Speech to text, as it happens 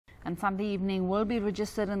And Sunday evening will be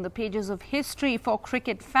registered in the pages of history for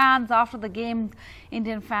cricket fans. After the game,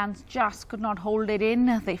 Indian fans just could not hold it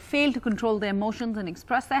in. They failed to control their emotions and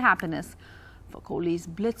express their happiness for Kohli's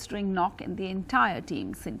blistering knock and the entire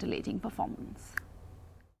team's scintillating performance.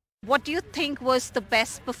 What do you think was the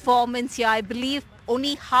best performance here? I believe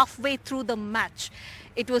only halfway through the match,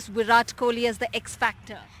 it was Virat Kohli as the X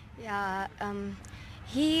factor. Yeah,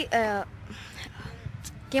 he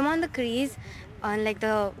came on the crease on like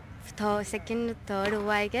the second, third over,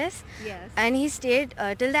 I guess. Yes. And he stayed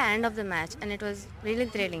till the end of the match, and it was really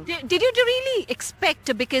thrilling. Did you really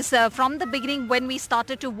expect, because from the beginning when we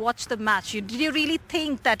started to watch the match, did you really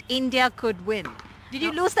think that India could win? Did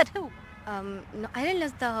you lose that hope? No, I didn't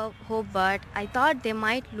lose the hope, but I thought they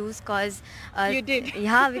might lose because... You did?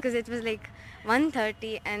 Yeah, because it was like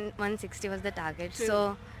 130 and 160 was the target. True.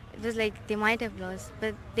 So it was like they might have lost,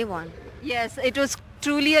 but they won. Yes, it was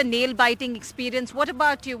truly a nail-biting experience. What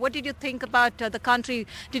about you? What did you think about the country?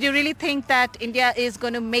 Did you really think that India is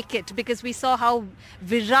going to make it? Because we saw how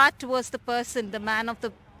Virat was the person, the man of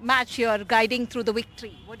the match here, guiding through the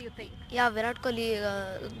victory. What do you think? Yeah, Virat Kohli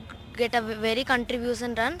get a very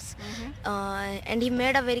contribution runs, and he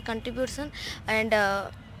made a very contribution, and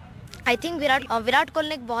I think Virat Kohli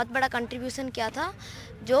ने एक बहुत बड़ा contribution किया था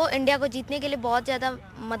जो India को जीतने के लिए बहुत ज़्यादा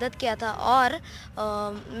मदद किया था. और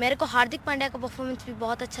मेरे को हार्दिक पांड्या का परफॉर्मेंस भी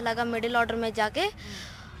बहुत अच्छा लगा मिडिल ऑर्डर में जाके.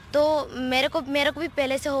 तो मेरे को भी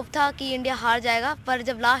पहले से होप था कि इंडिया हार जाएगा, पर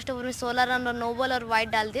जब लास्ट ओवर में 16 रन और नो बॉल और वाइड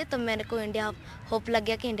डाल दिए तो मेरे को इंडिया होप लग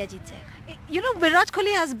गया कि इंडिया जीत जाएगा. You know, Virat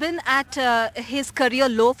Kohli has been at his career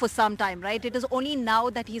low for some time, right? It is only now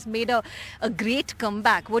that he's made a great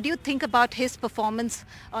comeback. What do you think about his performance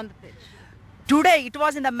on the pitch? Today, it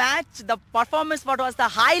was in the match, the performance was the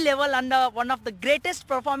high level and one of the greatest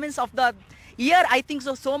performance of the year. I think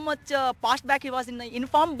so much past back he was in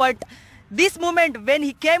form, but this moment when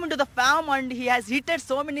he came into the farm and he has hit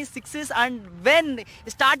so many sixes, and when he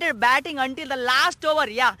started batting until the last over,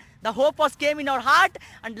 yeah, the hope came in our heart,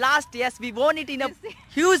 and last, yes, we won it in a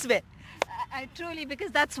huge way. Truly,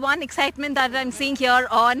 because that's one excitement that I'm seeing here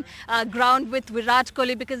on ground with Virat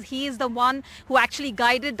Kohli, because he is the one who actually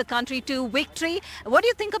guided the country to victory. What do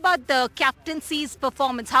you think about the captaincy's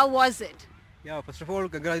performance? How was it? Yeah, first of all,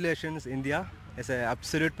 congratulations India. It's an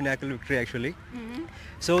absolute pinnacle victory actually.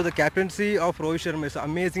 So the captaincy of Rohit Sharma is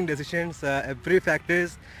amazing decisions. Every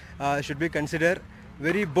factors should be considered.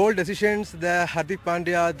 Very bold decisions. The Hardik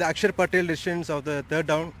Pandya, the Akshar Patel decisions of the third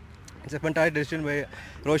down. It's a fantastic decision by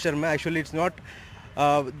Rohit Sharma. Actually, it's not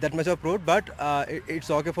that much of road, but it's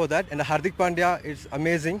okay for that. And the Hardik Pandya is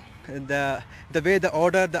amazing. The way the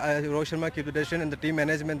order, the Rohit Sharma keep the decision, and the team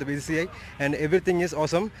management, the BCCI, and everything is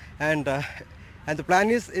awesome. And the plan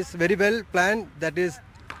is very well planned. That is,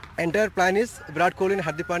 entire plan is Virat Kohli and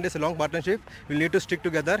Hardik Pandya is a long partnership. We'll need to stick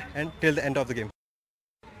together and till the end of the game.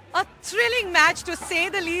 A thrilling match, to say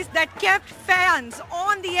the least, that kept fans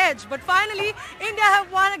on the edge. But finally, India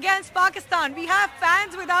have won against Pakistan. We have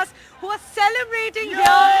fans with us who are celebrating here.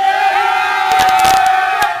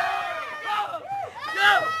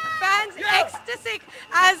 Fans ecstatic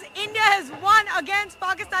as India has won against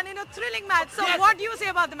Pakistan in a thrilling match. So what do you say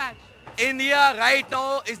about the match? India right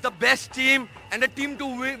now is the best team and the team to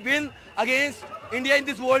win against India in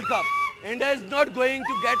this World Cup. India is not going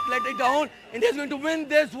to get let it down. India is going to win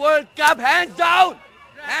this World Cup hands down.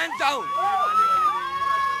 Hands down.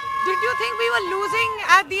 Did you think we were losing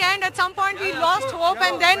at the end? At some point we lost hope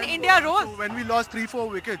and then India rose. When we lost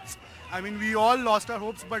 3-4 wickets, I mean, we all lost our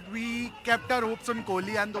hopes, but we kept our hopes on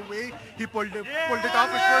Kohli, and the way he pulled it off,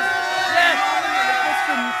 it was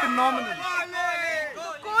phenomenal.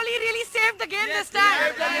 Kohli really saved the game this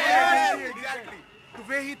time. Exactly. The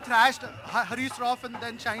way he thrashed Harish Rauf and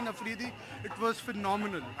then Shaheen Afridi, it was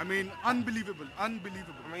phenomenal. I mean, unbelievable.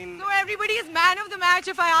 So everybody is man of the match.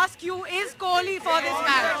 If I ask you, is Kohli for this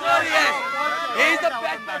match? Sure, yes. He is the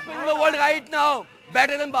best batsman in the world right now.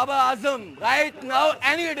 Better than Baba Azam. Right now,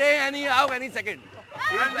 any day, any hour, any second.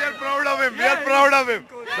 And we are proud of him. We are proud of him.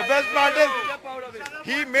 The best part is,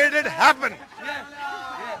 he made it happen.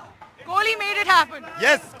 Kohli made it happen.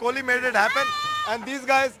 Yes, Kohli made it happen. And these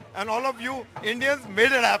guys and all of you Indians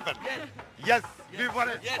made it happen. Yes, we won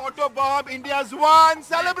it. Photo bomb, India's won.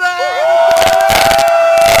 Celebrate!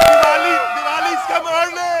 Diwali's come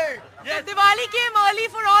early. Yes. Diwali came early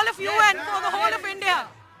for all of you and for the whole of India.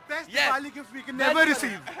 Best Diwali gift we can never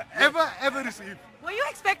receive. Ever receive. Were you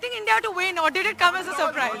expecting India to win, or did it come as a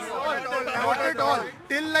surprise? Not at all.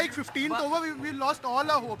 Till like 15th over, we lost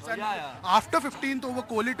all our hopes. And after 15th over,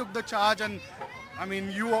 Kohli took the charge, and I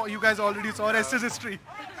mean, you guys already saw rest is history.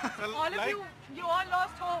 All of you all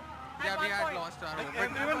lost hope. Yeah, we had lost our hope. But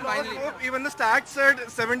Everyone finally, lost hope. Even the stats said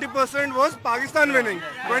 70% was Pakistan winning,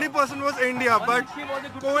 20% was India, but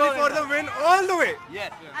Kohli for the win all the way.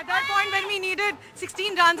 Yes. At that point when we needed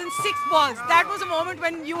 16 runs in 6 balls, that was a moment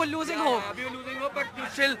when you were losing hope. We were losing hope, but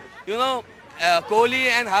still, you know, Kohli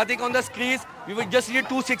and Hardik on the crease, we would just need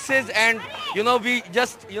 2 sixes, and you know, we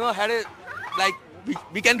just, you know, had a, like,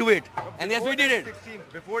 we can do it. And yes, we did it.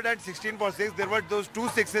 Before that 16 for 6, there were those 2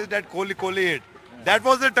 sixes that Kohli hit. That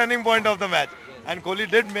was the turning point of the match. And Kohli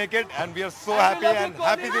did make it, and we are so happy, and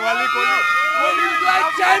happy Diwali, Kohli. You are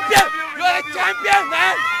a champion! You are a champion,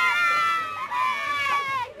 man!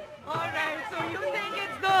 Alright, so you think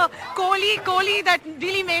it's the Kohli that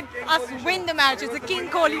really made us win the match. It's the King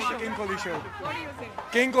Kohli show. King Kohli show. What do you think?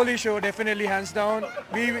 King Kohli show, definitely, hands down.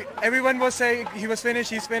 Everyone was saying he was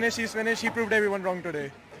finished, he's finished. He proved everyone wrong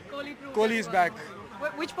today. Kohli is back.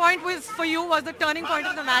 Which point was for you was the turning point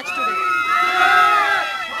of the match today?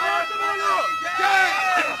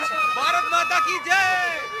 Bharat Mata ki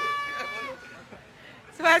jai!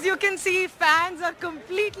 So as you can see, fans are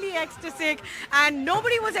completely ecstatic, and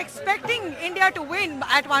nobody was expecting India to win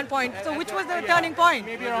at one point. So which was the turning point?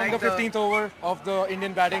 Maybe around the 15th over of the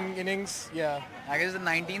Indian batting innings. Yeah. I guess the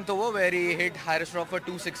 19th over where he hit Harris Rock for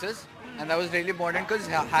 2 sixes. And that was really important because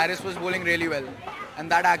Harris was bowling really well.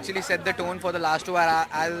 And that actually set the tone for the last over,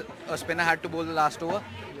 as a spinner had to bowl the last over.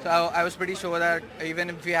 So I was pretty sure that even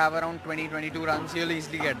if we have around 20-22 runs, he'll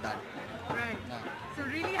easily get that. Right. So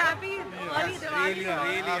really happy? Really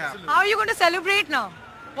happy. How are you going to celebrate now?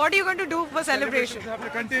 What are you going to do for celebration? We have to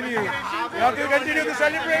continue. We have to continue the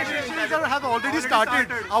celebrations. Have already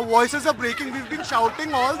started. Our voices are breaking. We've been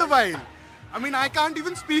shouting all the while. I mean, I can't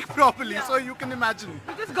even speak properly, so you can imagine.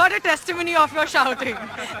 You just got a testimony of your shouting.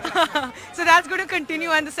 So that's going to continue,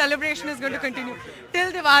 and the celebration is going to continue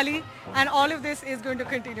till Diwali, and all of this is going to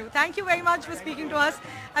continue. Thank you very much for speaking to us.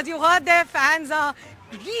 As you heard, their fans are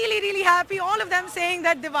really happy. All of them saying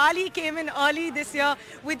that Diwali came in early this year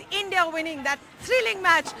with India winning that thrilling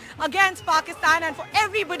match against Pakistan, and for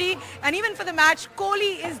everybody, and even for the match,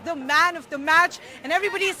 Kohli is the man of the match, and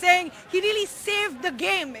everybody is saying he really saved the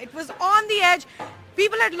game. It was on the edge.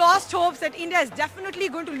 People had lost hopes that India is definitely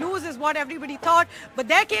going to lose, is what everybody thought, but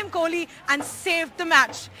there came Kohli and saved the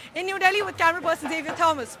match. In New Delhi with camera person Xavier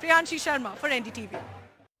Thomas, Priyanshi Sharma for NDTV.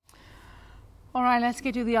 All right, let's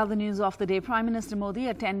get to the other news of the day. Prime Minister Modi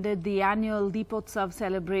attended the annual Deepotsav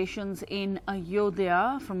celebrations in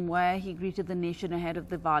Ayodhya, from where he greeted the nation ahead of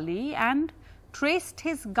Diwali and traced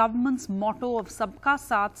his government's motto of Sabka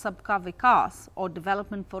Saath, Sabka Vikas, or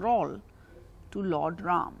development for all, to Lord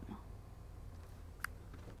Ram.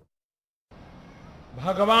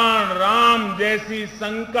 भगवान राम जैसी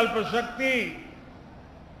संकल्प शक्ति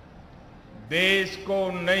देश को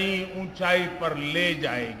नई ऊंचाई पर ले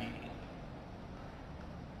जाएगी।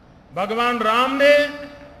 भगवान राम ने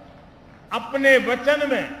अपने वचन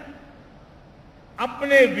में,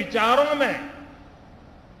 अपने विचारों में,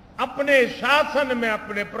 अपने शासन में,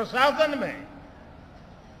 अपने प्रशासन में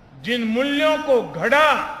जिन मूल्यों को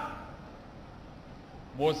घड़ा,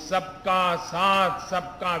 वो सबका साथ,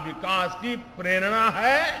 सबका विकास की प्रेरणा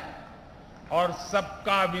है और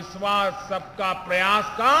सबका विश्वास, सबका प्रयास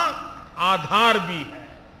का आधार भी है।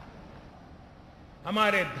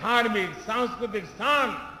 हमारे धार्मिक, सांस्कृतिक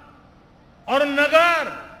स्थान और नगर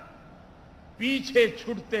पीछे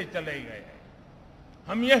छूटते चले गए।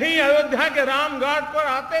 हम यही अयोध्या के रामघाट पर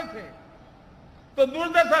आते थे तो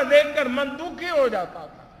दुर्दशा देखकर मन दुखी हो जाता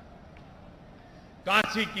था।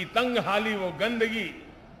 काशी की तंगहाली, वो गंदगी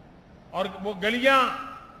और वो गलियां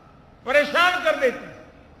परेशान कर देती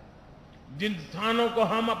थी। जिन स्थानों को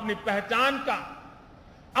हम अपनी पहचान का,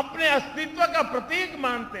 अपने अस्तित्व का प्रतीक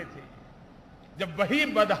मानते थे, जब वही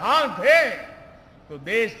बदहाल थे तो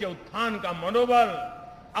देश के उत्थान का मनोबल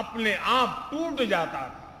अपने आप टूट जाता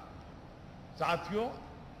था। साथियों,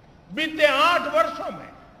 बीते 8 वर्षों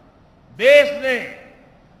में देश ने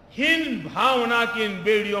हीन भावना की इन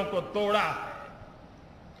बेड़ियों को तोड़ा है।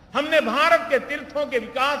 हमने भारत के तीर्थों के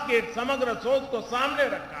विकास की एक समग्र सोच को सामने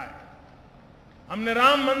रखा है। हमने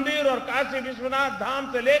राम मंदिर और काशी विश्वनाथ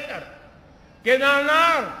धाम से लेकर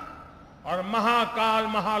केदारनाथ और महाकाल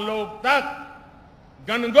महालोक तक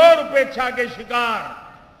घनघोर उपेक्षा के शिकार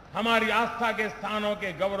हमारी आस्था के स्थानों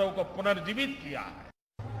के गौरव को पुनर्जीवित किया है।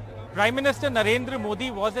 Prime Minister Narendra Modi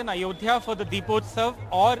was in Ayodhya for the Deepotsav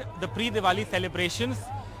or the pre-Diwali celebrations.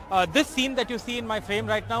 This scene that you see in my frame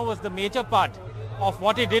right now was the major part of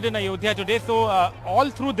what he did in Ayodhya today. So all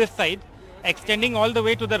through this side, extending all the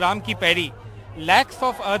way to the Ram Ki Paidi, lakhs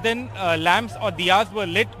of earthen lamps or diyas were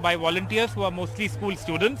lit by volunteers who are mostly school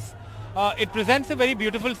students. It presents a very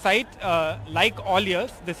beautiful sight. Like all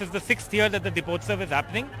years, this is the 6th year that the Deepotsav is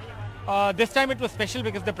happening. This time it was special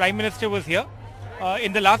because the Prime Minister was here.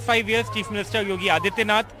 In the last 5 years, Chief Minister Yogi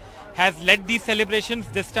Adityanath has led these celebrations.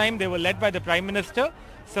 This time they were led by the Prime Minister,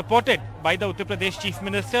 supported by the Uttar Pradesh Chief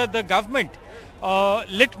Minister. The government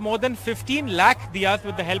lit more than 15 lakh diyas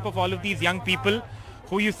with the help of all of these young people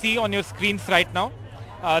who you see on your screens right now.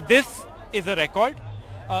 This is a record.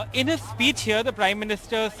 In his speech here, the Prime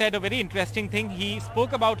Minister said a very interesting thing. He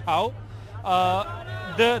spoke about how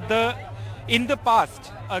in the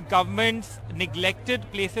past, governments neglected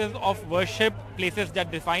places of worship, places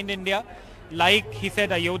that defined India, like he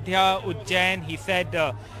said Ayodhya, Ujjain, he said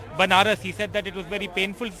Banaras. He said that it was very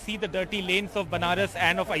painful to see the dirty lanes of Banaras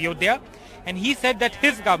and of Ayodhya. And he said that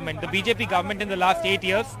his government, the BJP government in the last 8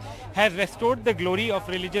 years, has restored the glory of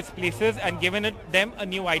religious places and given them a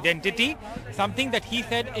new identity, something that he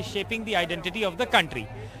said is shaping the identity of the country.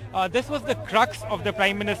 This was the crux of the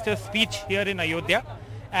Prime Minister's speech here in Ayodhya.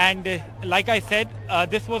 And like I said,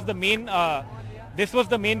 this was the main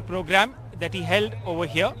program that he held over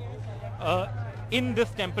here in this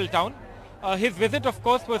temple town. His visit, of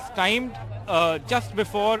course, was timed just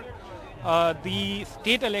before the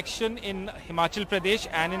state election in Himachal Pradesh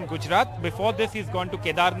and in Gujarat. Before this, he's gone to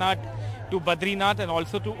Kedarnath, to Badrinath, and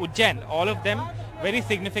also to Ujjain. All of them very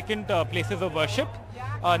significant places of worship.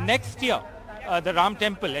 Next year, the Ram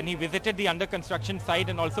temple, and he visited the under construction site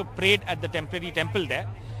and also prayed at the temporary temple there,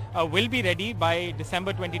 will be ready by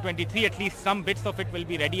December 2023. At least some bits of it will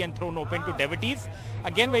be ready and thrown open to devotees.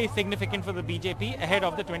 Again, very significant for the BJP ahead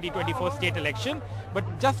of the 2024 state election.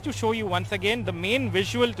 But just to show you once again, the main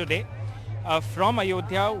visual today from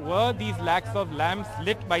Ayodhya were these lakhs of lamps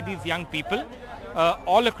lit by these young people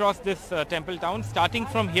all across this temple town, starting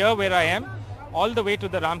from here where I am, all the way to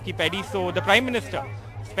the Ram Ki Paidi. So the Prime Minister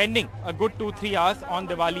spending a good 2-3 hours on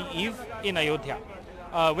Diwali Eve in Ayodhya.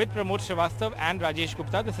 With Pramod Srivastav and Rajesh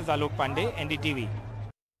Gupta, this is Alok Pandey, NDTV.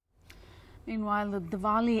 Meanwhile, the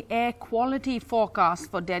Diwali air quality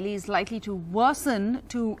forecast for Delhi is likely to worsen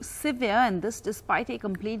to severe, and this despite a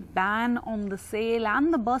complete ban on the sale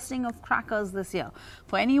and the bursting of crackers this year.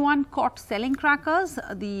 For anyone caught selling crackers,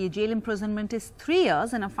 the jail imprisonment is 3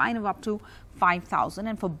 years and a fine of up to 5,000.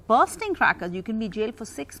 And for bursting crackers, you can be jailed for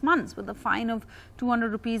 6 months with a fine of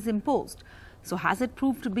 200 rupees imposed. So has it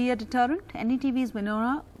proved to be a deterrent? NDTV's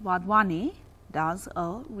Vinora Wadhwani does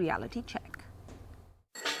a reality check.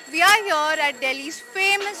 We are here at Delhi's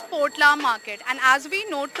famous Potla market, and as we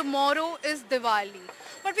know, tomorrow is Diwali.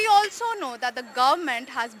 But we also know that the government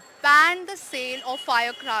has banned the sale of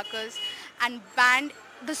firecrackers and banned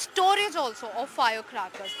the storage also of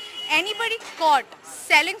firecrackers. Anybody caught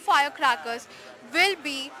selling firecrackers will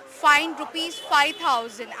be fined rupees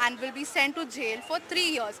 5,000 and will be sent to jail for 3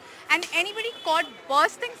 years. And anybody caught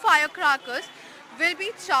bursting firecrackers will be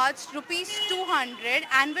charged rupees 200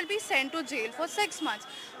 and will be sent to jail for 6 months.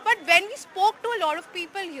 But when we spoke to a lot of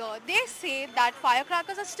people here, they say that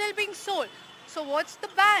firecrackers are still being sold. So what's the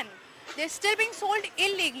ban? They're still being sold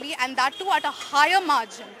illegally, and that too at a higher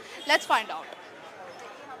margin. Let's find out.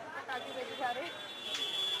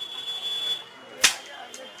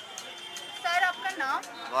 Sir आपका नाम?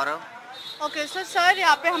 गौरव। Okay sir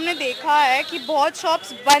यहाँ पे हमने देखा है कि बहुत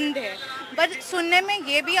shops बंद है, बट सुनने में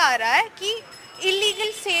ये भी आ रहा है कि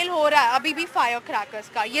इलीगल सेल हो रहा है अभी भी फायर क्रैकर्स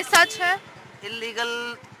का, ये सच है?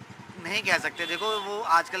 इलीगल नहीं कह सकते, देखो वो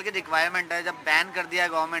आजकल की रिक्वायरमेंट है, जब बैन कर दिया है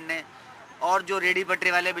गवर्नमेंट ने, और जो रेडी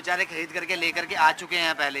पटरी वाले बेचारे खरीद करके लेकर के आ चुके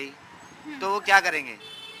हैं पहले ही, तो वो क्या करेंगे?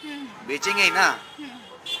 बेचेंगे ही ना।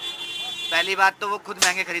 पहली बात तो वो खुद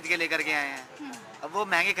महंगे खरीद के लेकर के आए हैं, अब वो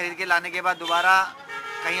महंगे खरीद के लाने के बाद दोबारा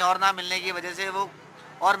कहीं और ना मिलने की वजह से वो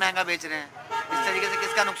और महंगा बेच रहे हैं। इस तरीके से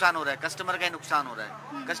किसका नुकसान हो रहा है? कस्टमर का ही नुकसान हो रहा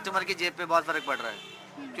है। कस्टमर की जेब पे बहुत फर्क पड़ रहा है,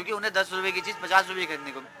 क्योंकि उन्हें 10 रुपए की चीज़ 50 रुपए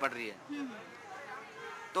खरीदने को पड़ रही है।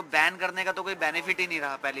 तो बैन करने का तो कोई बेनिफिट ही नहीं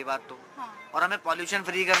रहा पहली बात तो। और हमें पॉल्यूशन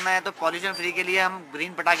फ्री करना है, तो पॉल्यूशन फ्री के लिए हम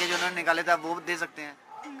ग्रीन पटाखे जो उन्होंने निकाले था वो दे सकते हैं।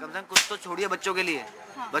 कम से कम कुछ तो छोड़िए बच्चों के लिए।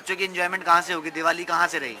 बच्चों की एंजॉयमेंट कहाँ से होगी? दिवाली कहाँ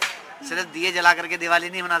से रही? सिर्फ दिए जला करके दिवाली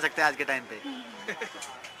नहीं मना सकते आज के टाइम पे।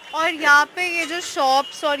 और यहाँ पे ये जो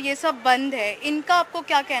शॉप्स और ये सब बंद है, इनका आपको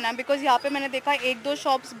क्या कहना है? बिकॉज यहाँ पे मैंने देखा 1-2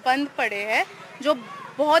 शॉप्स बंद पड़े हैं जो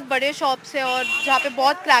बहुत बड़े शॉप्स है और जहाँ पे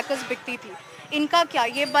बहुत क्रैकर्स बिकती थी। इनका क्या,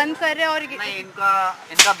 ये बंद कर रहे हैं? और नहीं,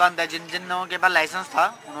 इनका बंद है। जिन लोगों के पास लाइसेंस था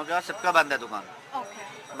उनके पास सबका बंद है दुकान।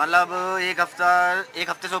 मतलब एक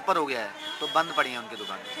हफ्ते से ऊपर हो गया है, तो बंद पड़ी है उनकी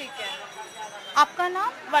दुकान। ठीक है। आपका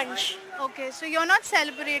नाम? वंश। Okay, so you are not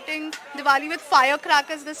celebrating Diwali with fire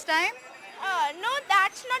crackers this time? No,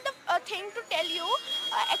 that's not the thing to tell you.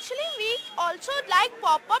 Actually, we also like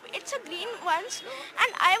pop-up. It's a green ones,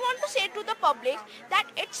 and I want to say to the public that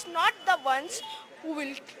it's not the ones who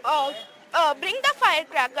will bring the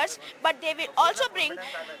firecrackers, but they will also bring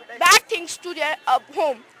bad things to their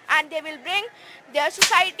home, and they will bring their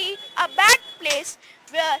society a bad place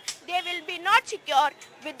where they will be not secure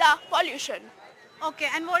with the pollution. Okay,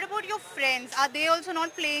 and what about your friends? Are they also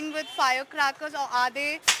not playing with firecrackers, or are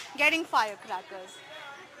they getting firecrackers?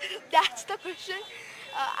 That's the question.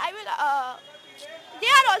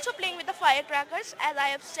 They are also playing with the firecrackers, as I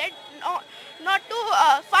have said, not to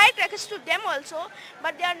firecrackers to them also,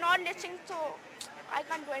 but they are not listening, so I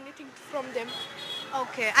can't do anything from them.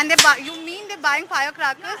 Okay, and you mean they're buying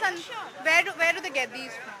firecrackers, and sure. Where do they get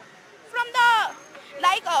these from? From the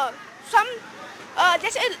some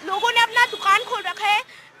जैसे लोगों ने अपना दुकान खोल रखा है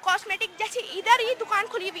cosmetic, जैसे इधर ही दुकान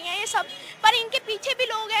खुली हुई है ये सब, पर इनके पीछे भी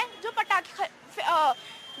लोग हैं जो पटाखे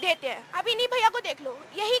देते हैं. अभी नहीं भैया को देख लो,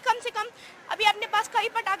 यही कम से कम अभी अपने पास कई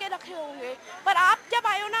पटाखे रखे होंगे, पर आप जब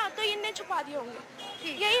आए हो ना तो इनने छुपा दिए होंगे.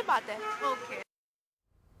 यही बात है. Okay.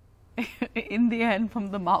 In the end,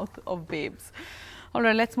 from the mouth of babes. All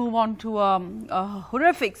right, let's move on to a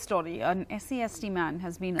horrific story. An SC/ST man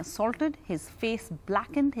has been assaulted, his face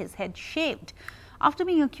blackened, his head shaved after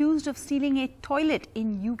being accused of stealing a toilet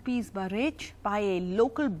in UP's Barech by a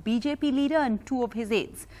local BJP leader and two of his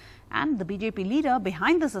aides. And the BJP leader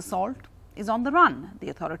behind this assault is on the run. The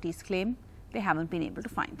authorities claim they haven't been able to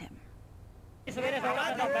find him.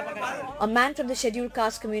 A man from the scheduled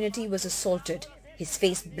caste community was assaulted, his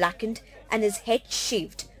face blackened and his head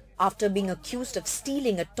shaved after being accused of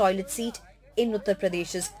stealing a toilet seat in Uttar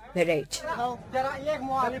Pradesh's Barech.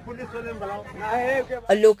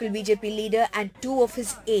 A local BJP leader and two of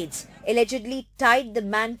his aides allegedly tied the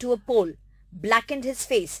man to a pole, blackened his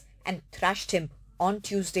face and thrashed him on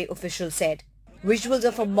Tuesday, officials said. Visuals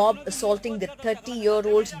of a mob assaulting the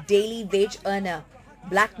 30-year-old daily wage earner,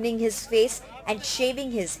 blackening his face and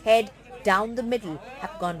shaving his head down the middle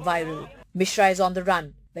have gone viral. Mishra is on the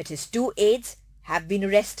run, but his two aides have been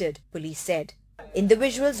arrested, police said. In the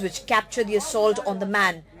visuals which capture the assault on the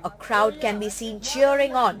man, a crowd can be seen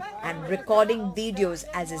cheering on and recording videos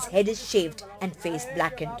as his head is shaved and face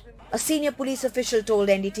blackened. A senior police official told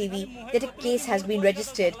NDTV that a case has been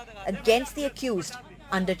registered against the accused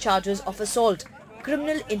under charges of assault,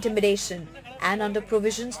 criminal intimidation and under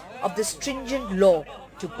provisions of the stringent law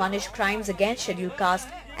to punish crimes against scheduled caste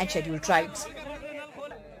and scheduled tribes.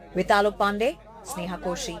 Vitalo Pandey, Sneha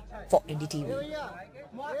Koshi for NDTV.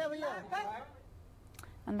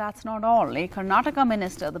 And that's not all. A Karnataka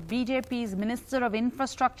minister, the BJP's Minister of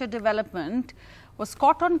Infrastructure Development, was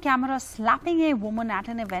caught on camera slapping a woman at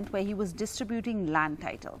an event where he was distributing land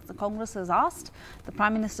titles. The Congress has asked. The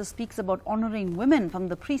Prime Minister speaks about honouring women from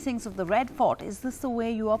the precincts of the Red Fort. Is this the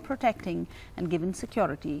way you are protecting and giving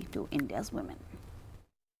security to India's women?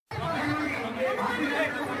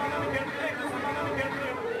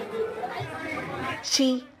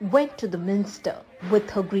 She went to the minister with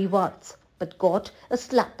her grievance but got a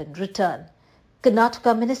slap in return.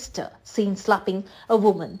 Karnataka minister seen slapping a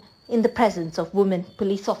woman in the presence of women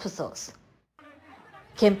police officers.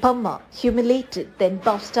 Kempamma, humiliated, then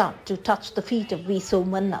bows down to touch the feet of V.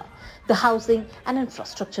 Somanna, the housing and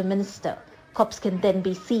infrastructure minister. Cops can then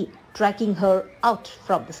be seen dragging her out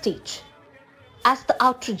from the stage. As the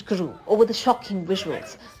outrage grew over the shocking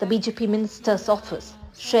visuals, the BJP minister's office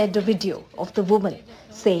shared a video of the woman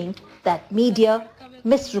saying that media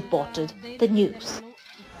misreported the news.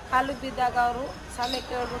 ಕಾಲು ಬಿದ್ದಾಗ ಅವರು ಸಮಯ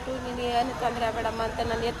ಕೇಳ್ಬಿಟ್ಟು ನೀನು ಏನು ತೊಂದರೆ ಬೇಡಮ್ಮ ಅಂತ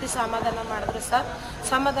ನಾನು ಎತ್ತಿ ಸಮಾಧಾನ ಮಾಡಿದ್ರು ಸರ್.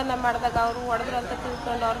 ಸಮಾಧಾನ ಮಾಡಿದಾಗ ಅವರು ಹೊಡೆದ್ರು ಅಂತ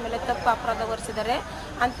ತಿಳ್ಕೊಂಡು ಅವ್ರ ಮೇಲೆ ತಪ್ಪು ಅಪರಾಧ ಹೊರಿಸಿದ್ದಾರೆ.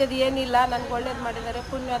 ಅಂಥದ್ದು ಏನಿಲ್ಲ, ನನಗೆ ಒಳ್ಳೇದು ಮಾಡಿದ್ದಾರೆ,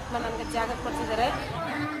 ಪುಣ್ಯಾತ್ಮ ನನಗೆ ಜಾಗ ಕೊಡ್ತಿದ್ದಾರೆ.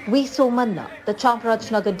 V. Somanna, the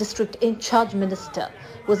Chamarajnagar district in charge minister,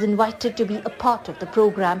 was invited to be a part of the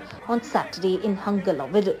program on Saturday in Hangala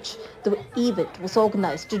village. The event was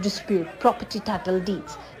organized to dispute property title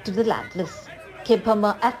deeds to the landless.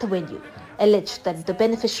 Kempamma at the venue alleged that the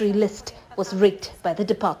beneficiary list was rigged by the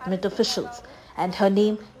department officials and her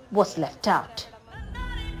name was left out.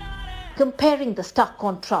 Comparing the stark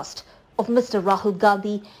contrast of Mr. Rahul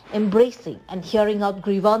Gandhi embracing and hearing out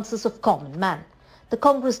grievances of common man, the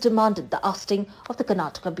Congress demanded the ousting of the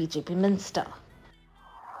Karnataka BJP minister.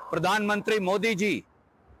 प्रधानमंत्री Modi ji,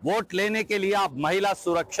 vote लेने के लिए आप महिला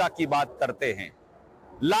सुरक्षा की बात करते हैं,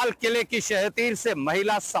 लाल किले की शहतीर से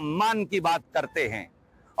महिला सम्मान की बात करते हैं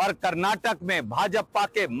और कर्नाटक में भाजपा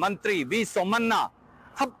के मंत्री वी सोमन्ना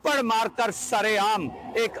थप्पड़ मारकर सरेआम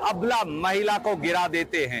एक अबला महिला को गिरा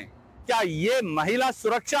देते हैं. क्या ये महिला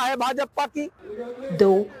सुरक्षा है भाजपा की?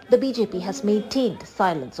 Though the BJP has maintained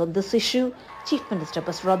silence on this issue, Chief Minister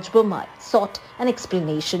Basraj Bommai sought an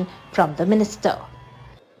explanation from the minister.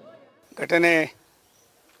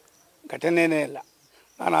 ಘಟನೆನೇ ಇಲ್ಲ.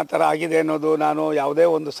 ನಾನು ಆ ಥರ ಆಗಿದೆ ಅನ್ನೋದು, ನಾನು ಯಾವುದೇ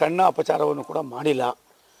ಒಂದು ಸಣ್ಣ ಅಪಚಾರವನ್ನು ಕೂಡ ಮಾಡಿಲ್ಲ.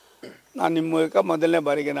 ನಾನು ನಿಮ್ಮ ಮೂಲಕ ಮೊದಲನೇ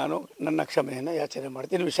ಬಾರಿಗೆ ನಾನು ನನ್ನ ಕ್ಷಮೆಯನ್ನು ಯಾಚನೆ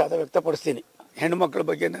ಮಾಡ್ತೀನಿ, ವಿಷಾದ ವ್ಯಕ್ತಪಡಿಸ್ತೀನಿ. ಹೆಣ್ಣುಮಕ್ಕಳ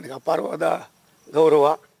ಬಗ್ಗೆ ನನಗೆ ಅಪಾರವಾದ ಗೌರವ.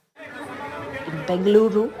 In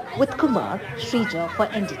Bengaluru with Kumar, Srija for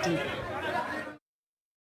NDTV.